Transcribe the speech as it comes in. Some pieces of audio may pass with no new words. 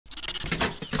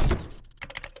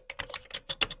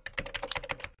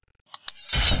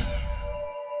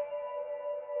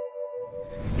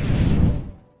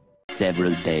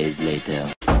Several days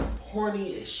later.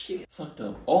 Horny as shit. Fucked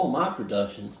up all my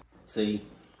productions. See,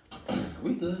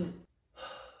 we good.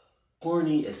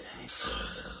 Horny as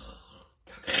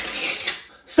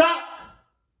Stop!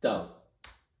 Don't.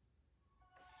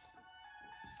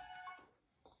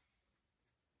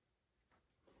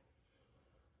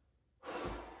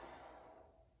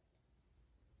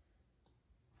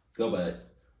 Go back.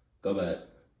 Go back.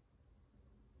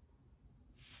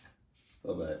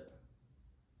 Go back.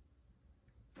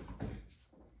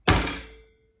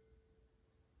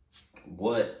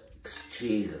 What?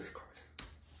 Jesus Christ.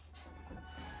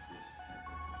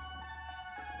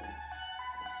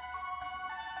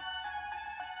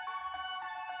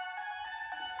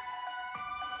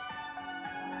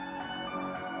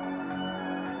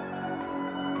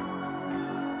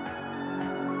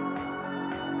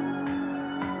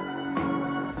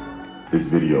 This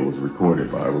video was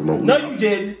recorded by a remote. No, you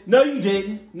didn't. No, you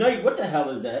didn't. No, what the hell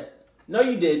is that? No,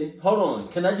 you didn't. Hold on.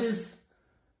 Can I just?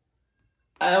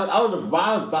 I was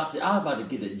about to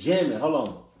get the gym. Hold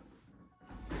on.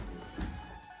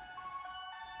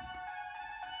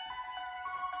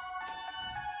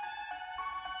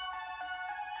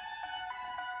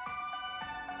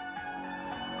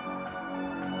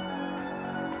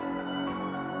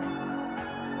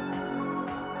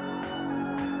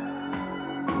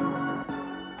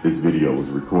 This video was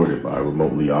recorded by a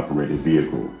remotely operated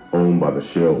vehicle owned by the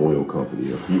Shell Oil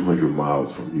Company a few hundred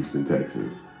miles from Houston,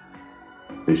 Texas.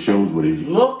 It shows what is.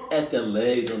 Look at the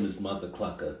legs on this mother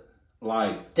clucker.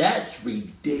 Like, that's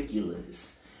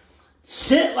ridiculous.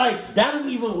 Shit like that don't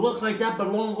even look like that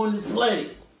belong on this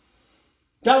planet.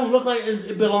 That don't look like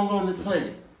it belongs on this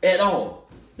planet at all.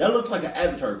 That looks like an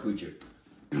Avatar creature.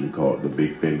 Called the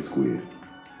big fin squid.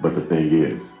 But the thing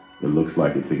is, it looks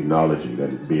like it's acknowledging that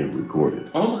it's being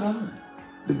recorded. Oh my God.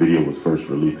 The video was first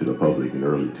released to the public in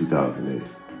early 2008.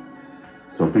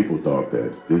 Some people thought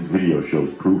that this video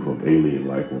shows proof of alien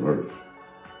life on Earth.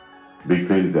 Big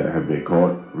fins that have been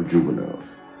caught were juveniles,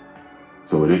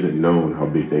 so it isn't known how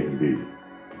big they can be.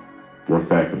 One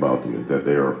fact about them is that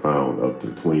they are found up to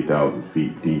 20,000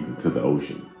 feet deep into the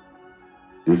ocean.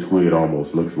 This squid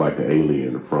almost looks like the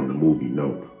alien from the movie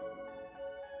Nope.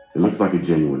 It looks like a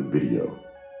genuine video.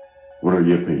 What are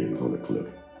your opinions on the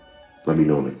clip? Let me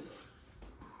know.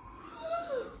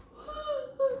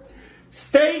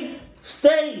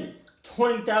 Stay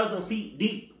 20,000 feet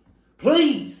deep.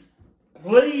 Please,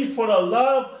 please, for the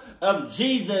love of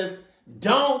Jesus,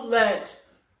 don't let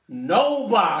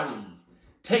nobody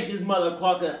take this mother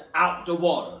clucker out the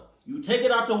water. You take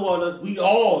it out the water, we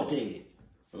all dead.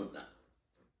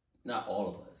 Not all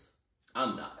of us.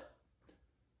 I'm not.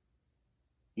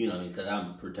 You know what I mean? Because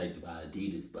I'm protected by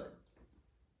Adidas, but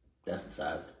that's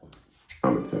besides the point.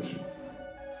 Comment section.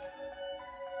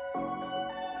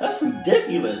 That's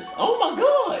ridiculous. Oh my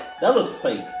God. That looks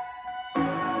fake.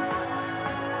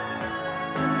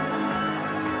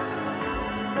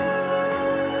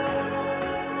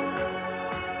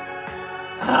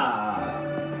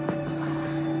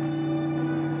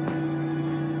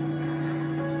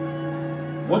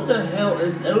 What the hell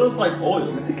is it? Looks like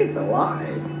oil. I think it's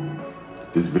alive.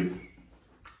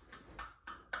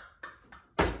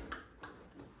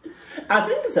 I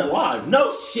think it's alive.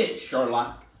 No shit,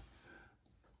 Sherlock.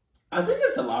 I think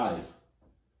it's alive.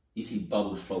 You see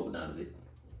bubbles floating out of it.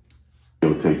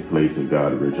 It takes place in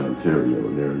Gattor, Ontario,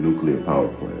 near a nuclear power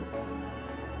plant.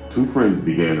 Two friends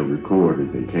began to record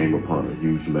as they came upon a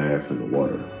huge mass in the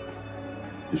water.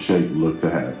 The shape looked to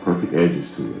have perfect edges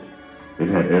to it, and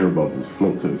had air bubbles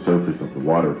float to the surface of the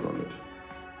water from it.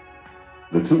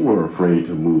 The two were afraid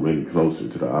to move any closer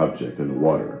to the object in the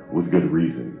water, with good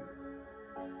reason.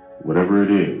 Whatever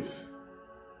it is,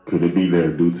 could it be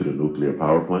there due to the nuclear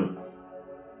power plant?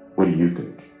 What do you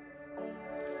think?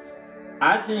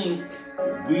 I think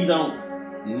we don't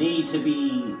need to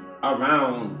be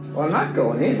around. Well, I'm not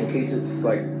going in case it's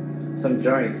like some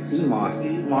giant sea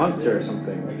monster or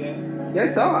something. Yeah, I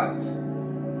saw it.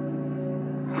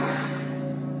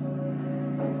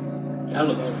 That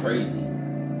looks crazy.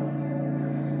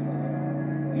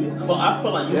 I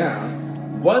feel like you,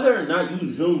 whether or not you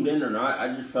zoomed in or not, I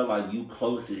just felt like you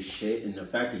close as shit. And the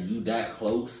fact that you that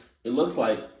close, it looks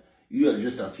like you are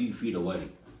just a few feet away.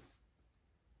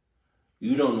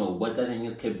 You don't know what that thing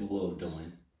is capable of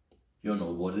doing. You don't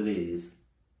know what it is.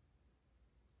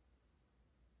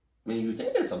 I mean, you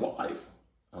think it's alive.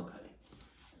 Okay.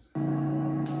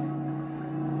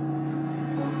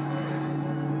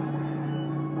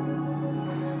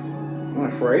 I'm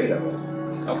afraid of it.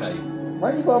 Okay. Why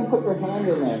don't you go and put your hand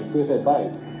in there and see if it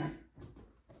bites?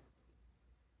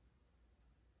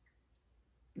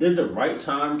 There's a right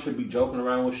time to be joking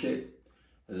around with shit.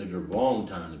 There's a wrong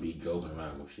time to be joking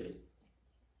around with shit.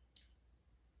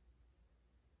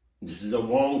 This is a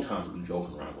wrong time to be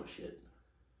joking around with shit.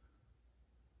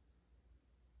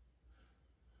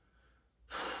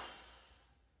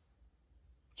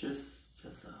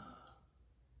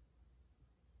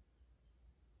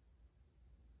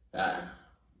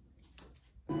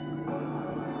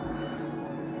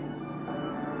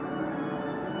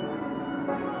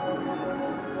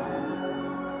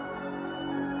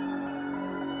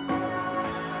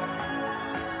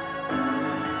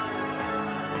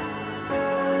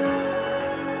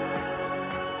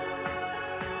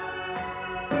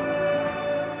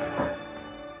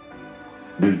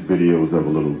 This video is of a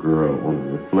little girl on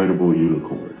an inflatable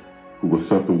unicorn who was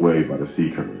swept away by the sea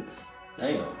currents.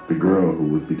 Damn. The girl, who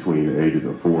was between the ages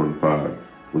of 4 and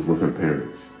 5, was with her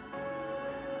parents.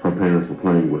 Her parents were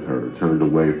playing with her and turned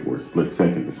away for a split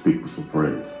second to speak with some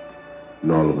friends.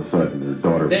 And all of a sudden, their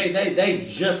daughter... They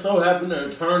just so happened to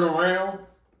turn around.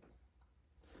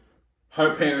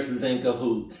 Her parents is in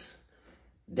cahoots.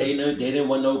 They didn't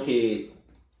want no kid.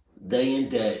 They in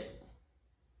debt.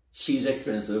 She's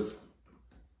expensive.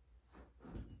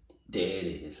 There it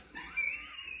is.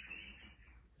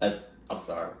 I'm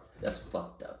sorry. That's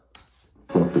fucked up.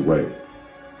 Swept away.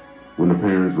 When the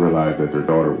parents realized that their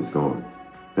daughter was gone,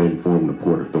 they informed the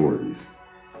port authorities,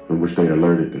 in which they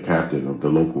alerted the captain of the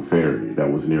local ferry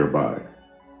that was nearby.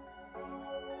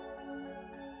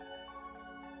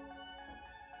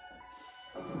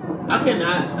 I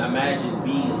cannot imagine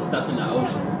being stuck in the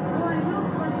ocean.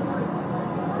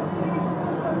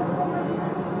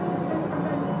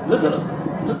 Look at him.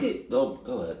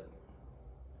 Go ahead.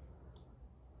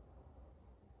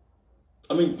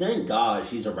 I mean, thank God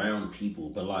she's around people,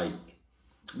 but like,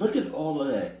 look at all of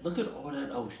that. Look at all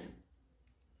that ocean.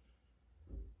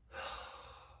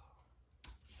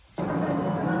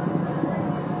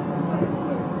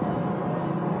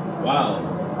 Wow.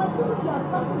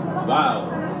 Wow.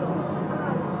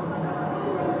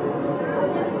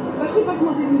 Пошли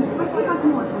посмотрим. Пошли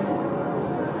посмотрим.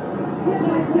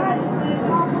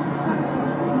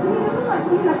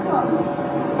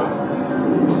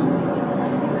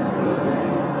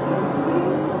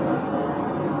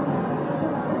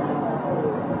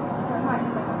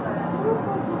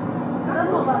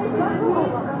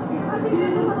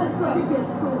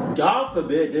 God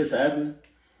forbid this happen.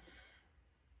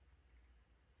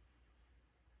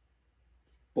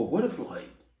 But what if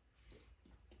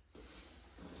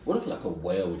like a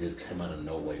whale just came out of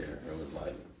nowhere and was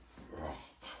like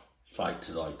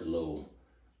to like the little,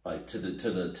 like to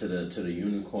the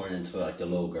unicorn and to like the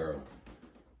little girl?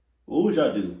 What would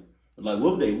y'all do? Like,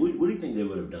 what do you think they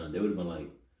would have done? They would have been like,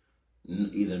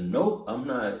 either nope, I'm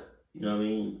not, you know what I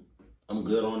mean? I'm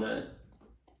good on that.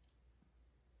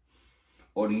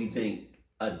 Or do you think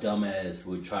a dumbass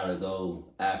would try to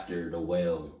go after the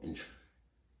whale and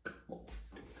come on.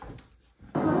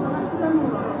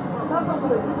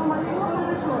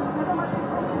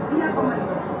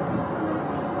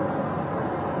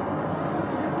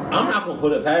 I'm not gonna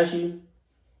put it past you.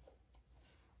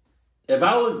 If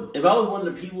I was one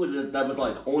of the people that was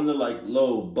like on the like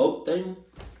little boat thing,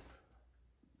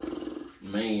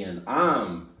 man,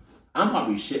 I'm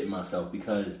probably shitting myself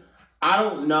because I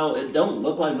don't know. It don't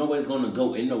look like nobody's gonna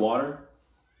go in the water.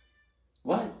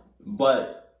 What?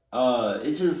 But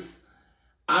it's just,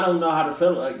 I don't know how to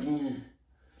feel. Like,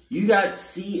 you got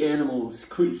sea animals,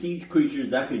 sea creatures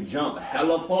that could jump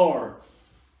hella far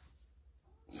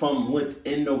from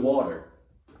within the water,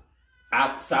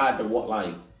 outside the water.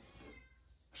 Like,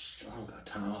 I don't got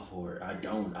time for it. I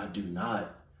do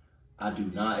not.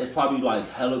 It's probably like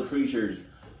hella creatures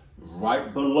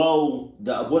right below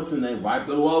the, what's the name? Right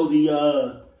below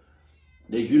the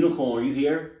unicorn. You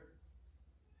hear?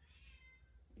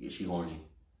 Yeah, she horny.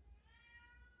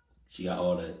 She got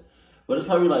all that. But it's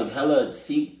probably like hella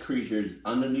sea creatures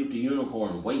underneath the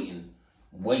unicorn waiting.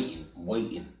 What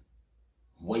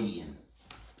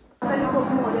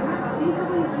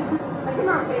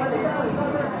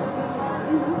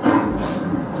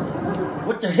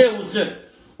the hell was that?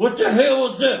 What the hell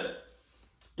was that?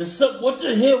 What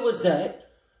the hell was that?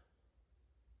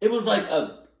 It was like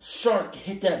a shark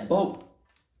hit that boat.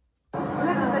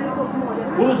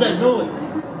 What was that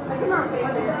noise?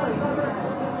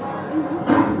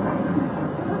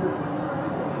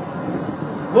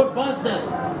 What was that?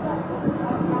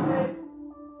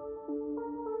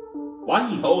 Why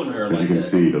he holding her like that? As you can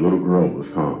see, the little girl was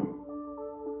calm.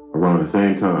 Around the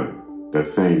same time, that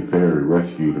same ferry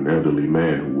rescued an elderly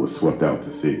man who was swept out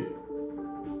to sea.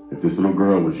 If this little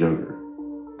girl was younger,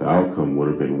 the outcome would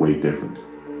have been way different.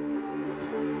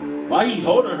 Why he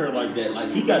holding her like that? Like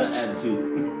he got an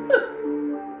attitude.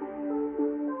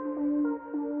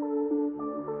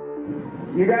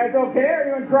 You guys okay? Or are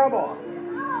you in trouble?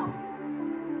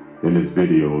 In this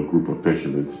video, a group of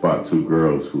fishermen spot two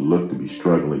girls who look to be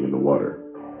struggling in the water.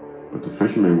 But the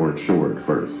fishermen weren't sure at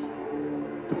first.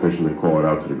 The fishermen called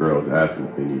out to the girls asking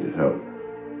if they needed help.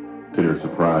 To their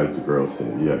surprise, the girls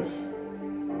said yes.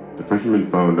 The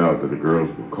fishermen found out that the girls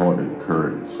were caught in the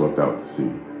current and swept out to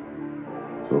sea.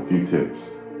 So a few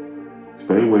tips.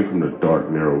 Stay away from the dark,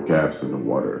 narrow gaps in the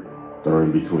water that are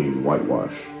in between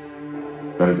whitewash.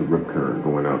 That is a rip current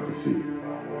going out to sea.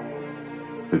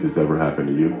 Has this ever happened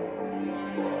to you?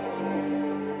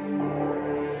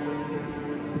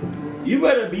 You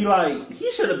better be like,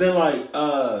 he should have been like,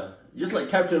 just like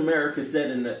Captain America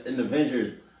said in the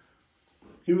Avengers.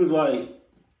 He was like,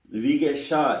 if you get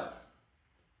shot,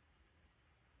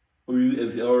 or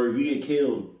if you get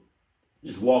killed,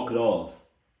 just walk it off.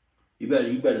 You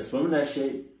better swim in that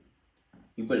shit.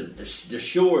 You better, the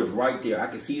shore is right there. I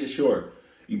can see the shore.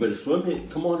 You better swim it.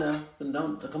 Come on now.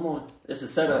 Come on. It's a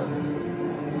setup.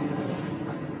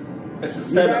 It's a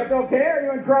setup. You guys okay? Or are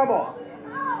you in trouble?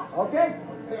 Okay.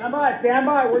 Stand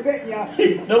by. We're getting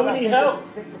you. No, we need help.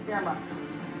 Take the camera.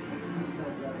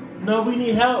 No, we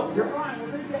need help. You're fine.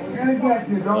 We're gonna get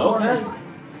you. Don't Okay. worry.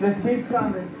 Just keep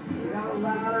coming. You got a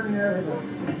ladder and everything.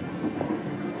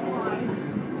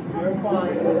 You're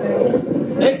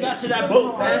fine. They got to that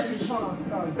boat fast as shit.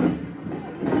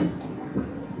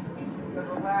 There's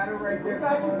a ladder right there.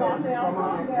 Calm down.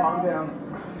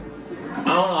 I don't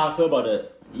know how I feel about that.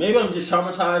 Maybe I'm just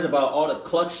traumatized about all the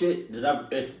cluck shit that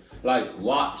I've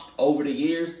watched over the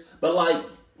years. But like,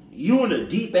 you in a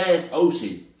deep ass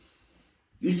ocean,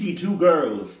 you see two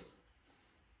girls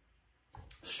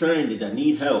stranded that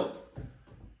need help.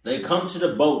 They come to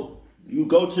the boat. You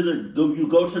go to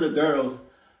the girls,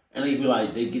 and they be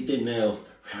like, they get their nails,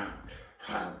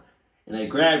 and they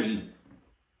grab you,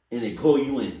 and they pull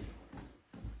you in.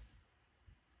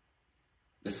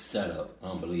 It's a setup. I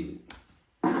don't believe it.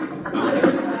 I don't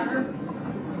trust it.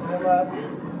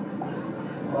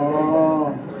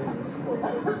 Oh.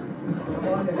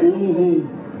 Easy.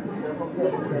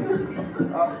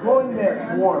 Go in there.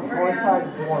 It's warm. Go inside.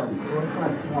 It's warm. Go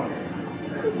inside. It's warm.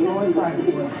 Go inside. It's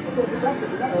warm.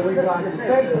 Oh, we got it.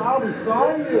 Thanks. I'll be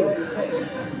sorry you.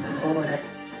 Oh my God.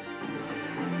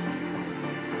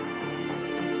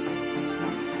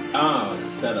 Ah, it's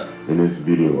set up. In this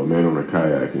video, a man on a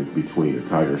kayak is between a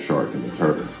tiger shark and a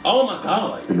turtle. Oh my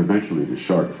God. Then eventually the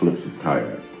shark flips his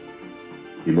kayak.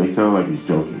 He may sound like he's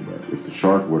joking, but if the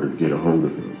shark were to get a hold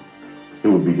of him, it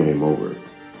would be game over.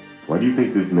 Why do you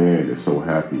think this man is so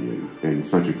happy and in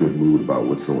such a good mood about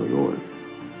what's going on?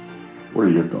 What are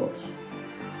your thoughts?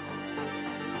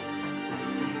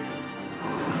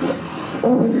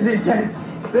 Oh, this is intense.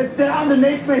 They're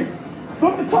underneath me.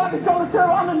 Look, the tiger's got the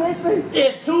turtle underneath me.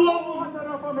 There's two of I them. don't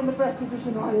know if I'm in the best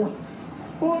position right here.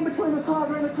 Oh, in between the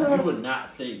tiger and the You turtle. would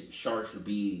not think sharks would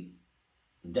be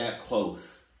that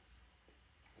close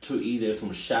to either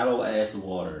some shallow ass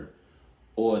water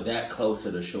or that close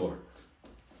to the shore.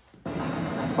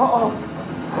 Uh-oh.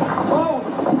 Oh,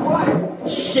 what?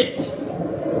 Shit!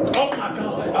 Oh my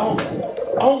God! Oh my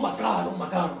God! Oh my God! Oh my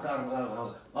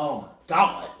God! Oh my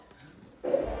God!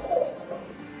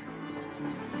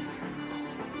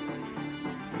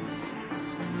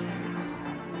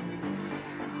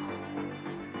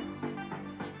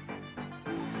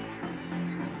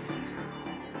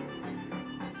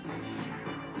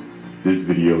 This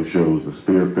video shows a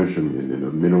spear fisherman in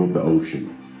the middle of the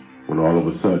ocean when all of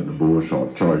a sudden a bull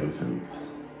shark charges him.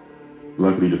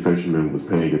 Luckily the fisherman was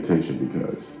paying attention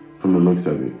because, from the looks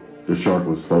of it, the shark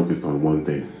was focused on one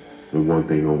thing, and one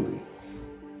thing only.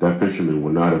 That fisherman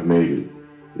would not have made it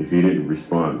if he didn't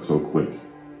respond so quick.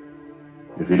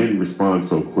 If he didn't respond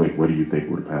so quick, what do you think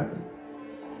would have happened?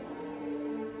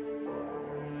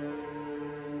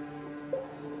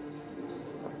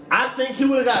 I think he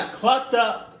would have got clucked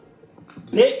up,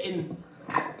 bitten,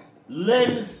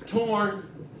 limbs torn,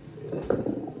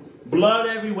 blood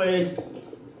everywhere.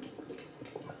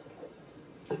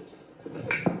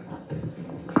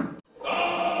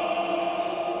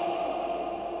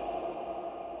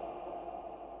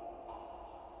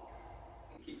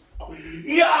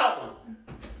 Yo!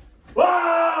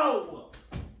 Whoa!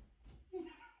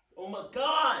 Oh my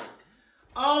God!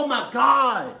 Oh my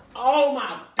God! Oh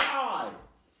my God!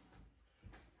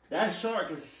 That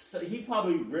shark is, he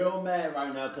probably real mad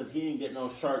right now because he didn't get no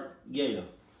shark gator.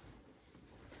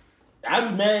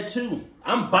 I'd be mad too.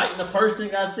 I'm biting the first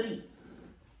thing I see.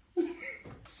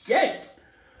 Shit!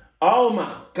 Oh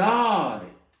my God!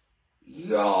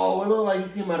 Yo, it looked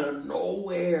like he came out of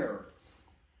nowhere.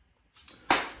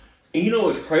 And you know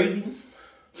what's crazy?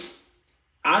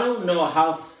 I don't know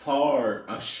how far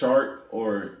a shark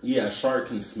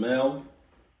can smell,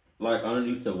 like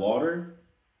underneath the water.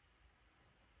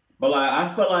 But like, I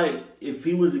feel like if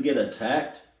he was to get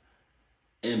attacked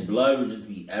and blood would just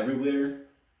be everywhere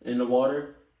in the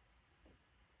water,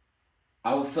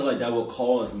 I would feel like that would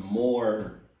cause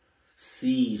more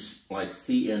sea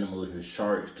animals and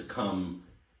sharks to come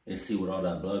and see what all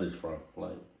that blood is from.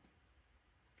 Like,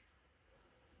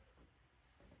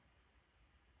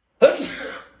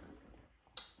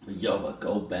 yo, but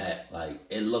go back. Like,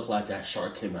 it looked like that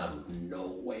shark came out of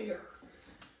nowhere.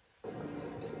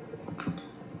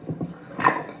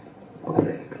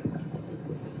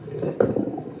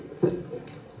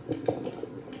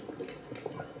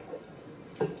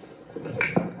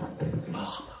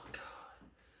 Oh my God.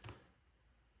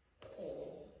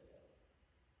 Oh.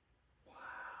 Wow.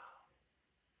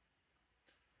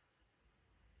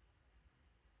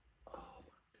 Oh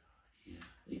my God. Yeah.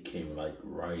 It came like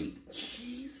right.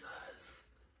 Jesus.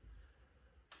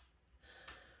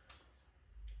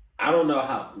 I don't know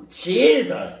how.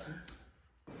 Jesus.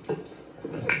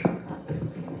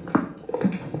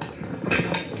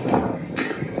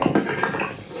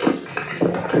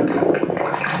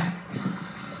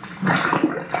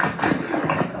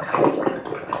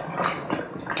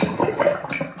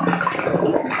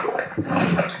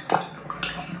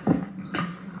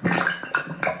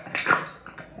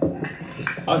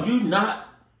 Are you not?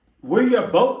 Where your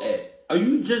boat at? Are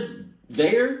you just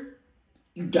there?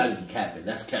 You gotta be capping.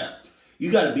 That's cap.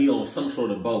 You gotta be on some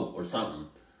sort of boat or something.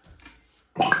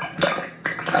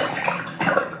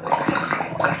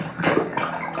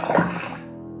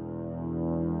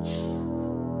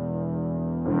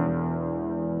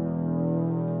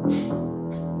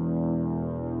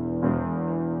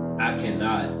 I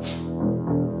cannot.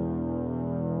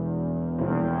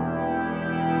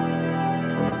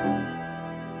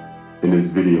 In this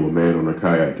video, a man on a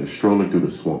kayak is strolling through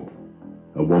the swamp.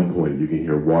 At one point, you can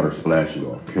hear water splashing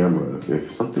off camera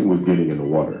if something was getting in the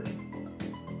water.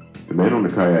 The man on the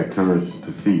kayak turns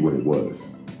to see what it was,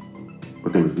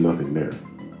 but there was nothing there.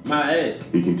 My ass.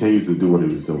 He continues to do what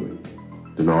he was doing.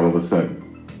 Then all of a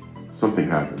sudden, something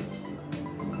happens.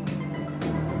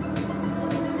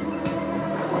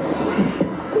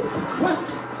 What?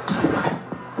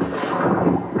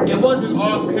 It wasn't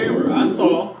off camera.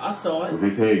 I saw it. With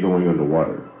his head going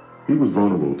underwater, he was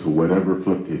vulnerable to whatever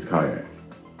flipped his kayak.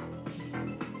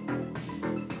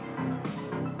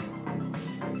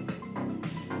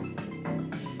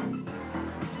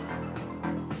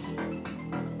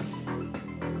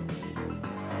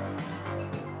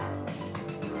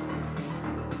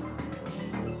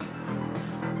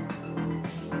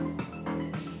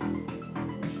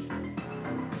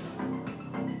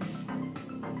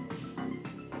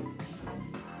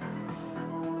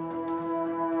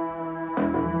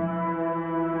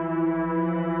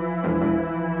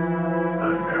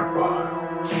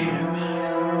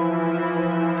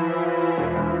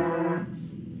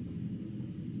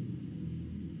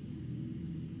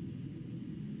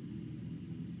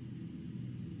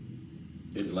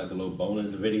 Is it like a little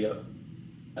bonus video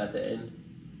at the end?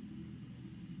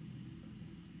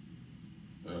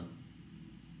 No.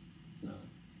 No.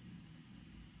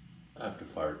 I have to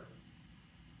fart.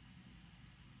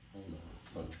 Oh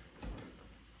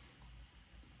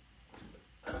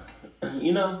no.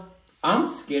 You know, I'm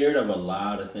scared of a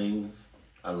lot of things.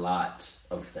 A lot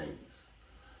of things.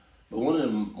 But one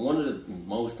of the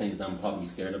most things I'm probably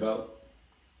scared about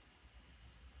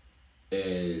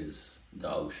is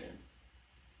the ocean.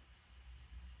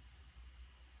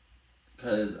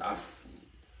 Because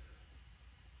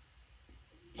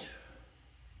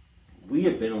we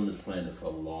have been on this planet for a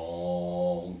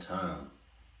long time.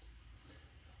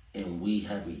 And we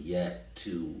have yet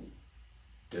to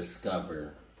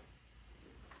discover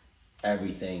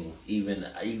everything, even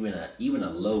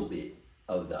a little bit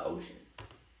of the ocean.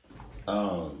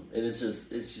 And it's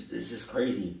just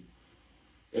crazy.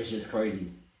 It's just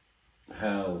crazy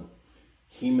how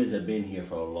humans have been here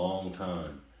for a long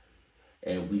time.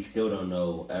 And we still don't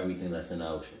know everything that's in the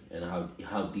ocean and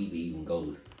how deep it even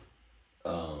goes.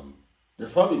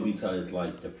 That's probably because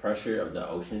like the pressure of the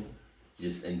ocean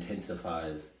just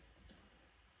intensifies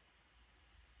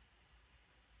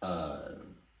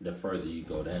the further you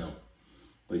go down.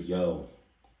 But yo,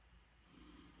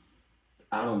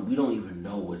 we don't even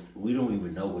know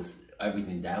what's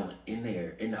everything down in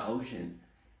there in the ocean.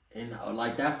 And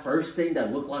like that first thing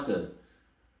that looked like a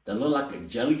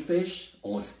jellyfish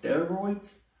on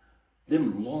steroids,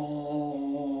 them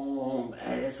long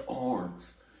ass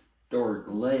arms or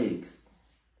legs.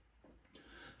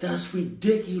 That's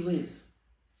ridiculous.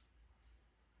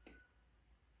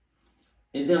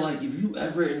 And then like if you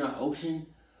ever in the ocean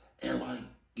and like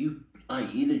you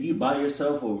like either you by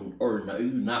yourself or no,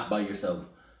 you not by yourself.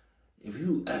 If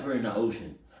you ever in the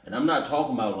ocean, and I'm not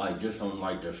talking about like just on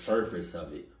like the surface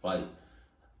of it, like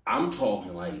I'm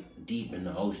talking like deep in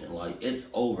the ocean, like it's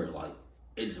over, like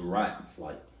it's wrapped,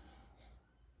 like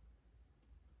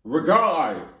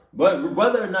regardless, but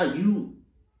whether or not you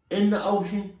in the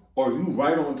ocean or you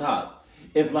right on top,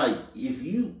 if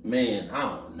you, man, I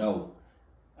don't know,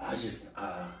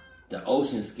 the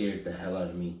ocean scares the hell out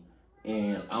of me,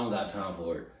 and I don't got time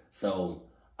for it. So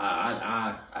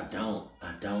I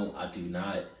do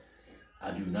not,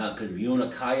 because if you're in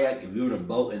a kayak, if you're in a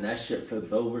boat and that shit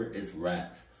flips over, it's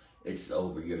wraps. It's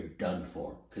over. You're done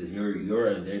for. Because you're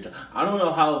in there. I don't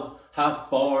know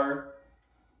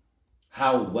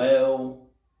how well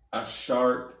a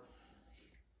shark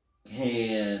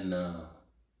can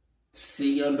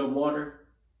see underwater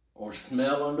or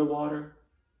smell underwater.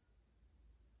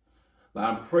 But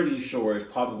I'm pretty sure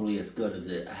it's probably as good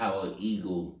as how an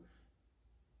eagle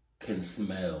can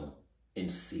smell and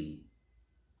see.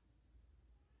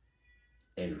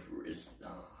 And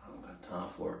I don't got time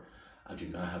for it. I do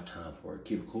not have time for it.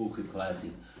 Keep it cool, keep it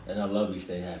classy. And I love you.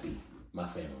 Stay happy. My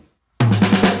family.